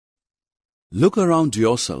Look around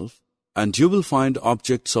yourself and you will find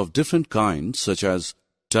objects of different kinds such as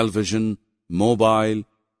television, mobile,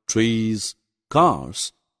 trees,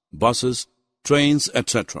 cars, buses, trains,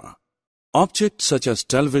 etc. Objects such as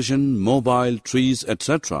television, mobile, trees,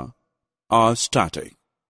 etc. are static.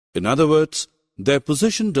 In other words, their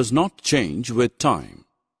position does not change with time.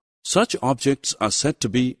 Such objects are said to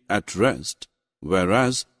be at rest,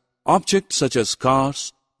 whereas objects such as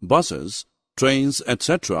cars, buses, trains,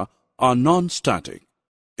 etc. are non-static.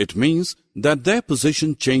 It means that their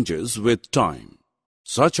position changes with time.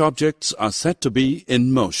 Such objects are said to be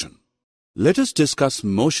in motion. Let us discuss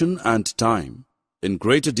motion and time in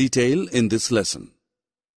greater detail in this lesson.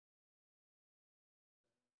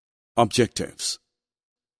 Objectives.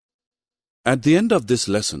 At the end of this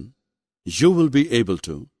lesson, you will be able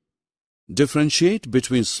to differentiate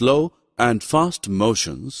between slow and fast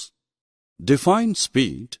motions, define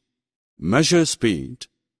speed, measure speed,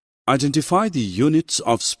 identify the units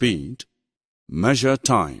of speed, measure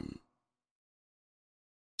time.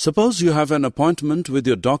 Suppose you have an appointment with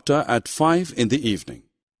your doctor at 5 in the evening.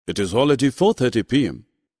 It is already 4:30 p.m.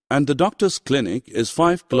 and the doctor's clinic is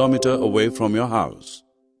 5 kilometers away from your house.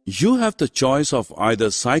 You have the choice of either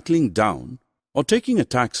cycling down or taking a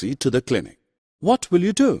taxi to the clinic. What will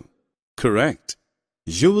you do? Correct.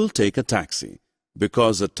 You will take a taxi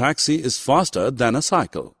because a taxi is faster than a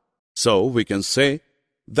cycle. So we can say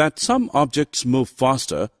that some objects move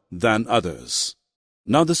faster than others.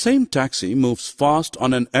 Now the same taxi moves fast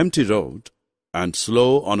on an empty road and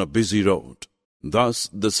slow on a busy road. Thus,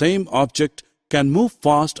 the same object can move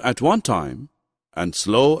fast at one time and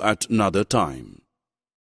slow at another time.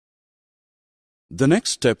 The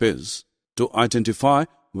next step is to identify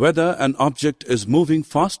whether an object is moving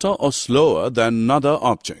faster or slower than another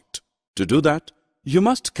object. To do that, you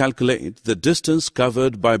must calculate the distance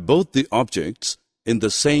covered by both the objects in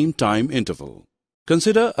the same time interval.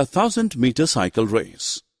 Consider a 1,000-meter cycle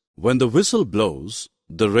race. When the whistle blows,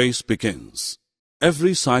 the race begins.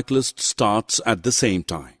 Every cyclist starts at the same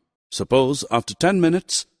time. Suppose after 10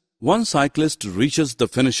 minutes, one cyclist reaches the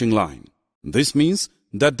finishing line. This means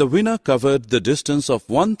that the winner covered the distance of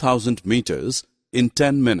 1,000 meters in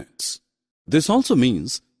 10 minutes. This also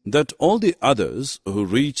means that all the others who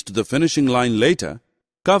reached the finishing line later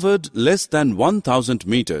covered less than 1,000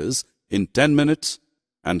 meters in 10 minutes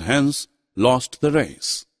and hence lost the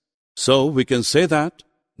race. So we can say that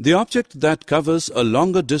the object that covers a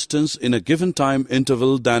longer distance in a given time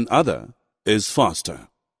interval than other is faster.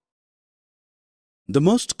 The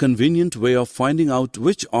most convenient way of finding out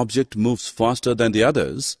which object moves faster than the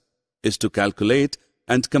others is to calculate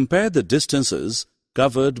and compare the distances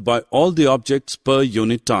covered by all the objects per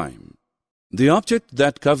unit time. The object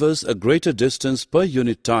that covers a greater distance per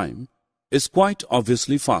unit time is quite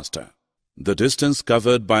obviously faster. The distance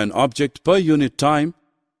covered by an object per unit time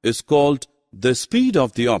is called the speed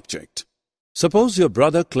of the object. Suppose your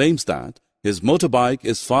brother claims that his motorbike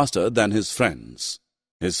is faster than his friend's.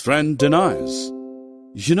 His friend denies.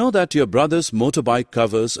 You know that your brother's motorbike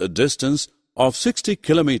covers a distance of 60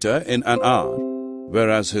 km in an hour,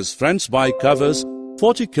 whereas his friend's bike covers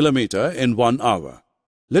 40 km in 1 hour.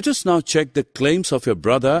 Let us now check the claims of your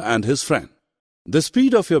brother and his friend. The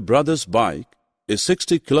speed of your brother's bike is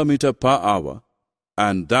 60 km per hour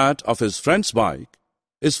and that of his friend's bike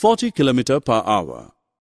is 40 km per hour.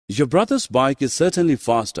 Your brother's bike is certainly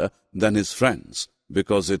faster than his friend's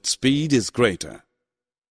because its speed is greater.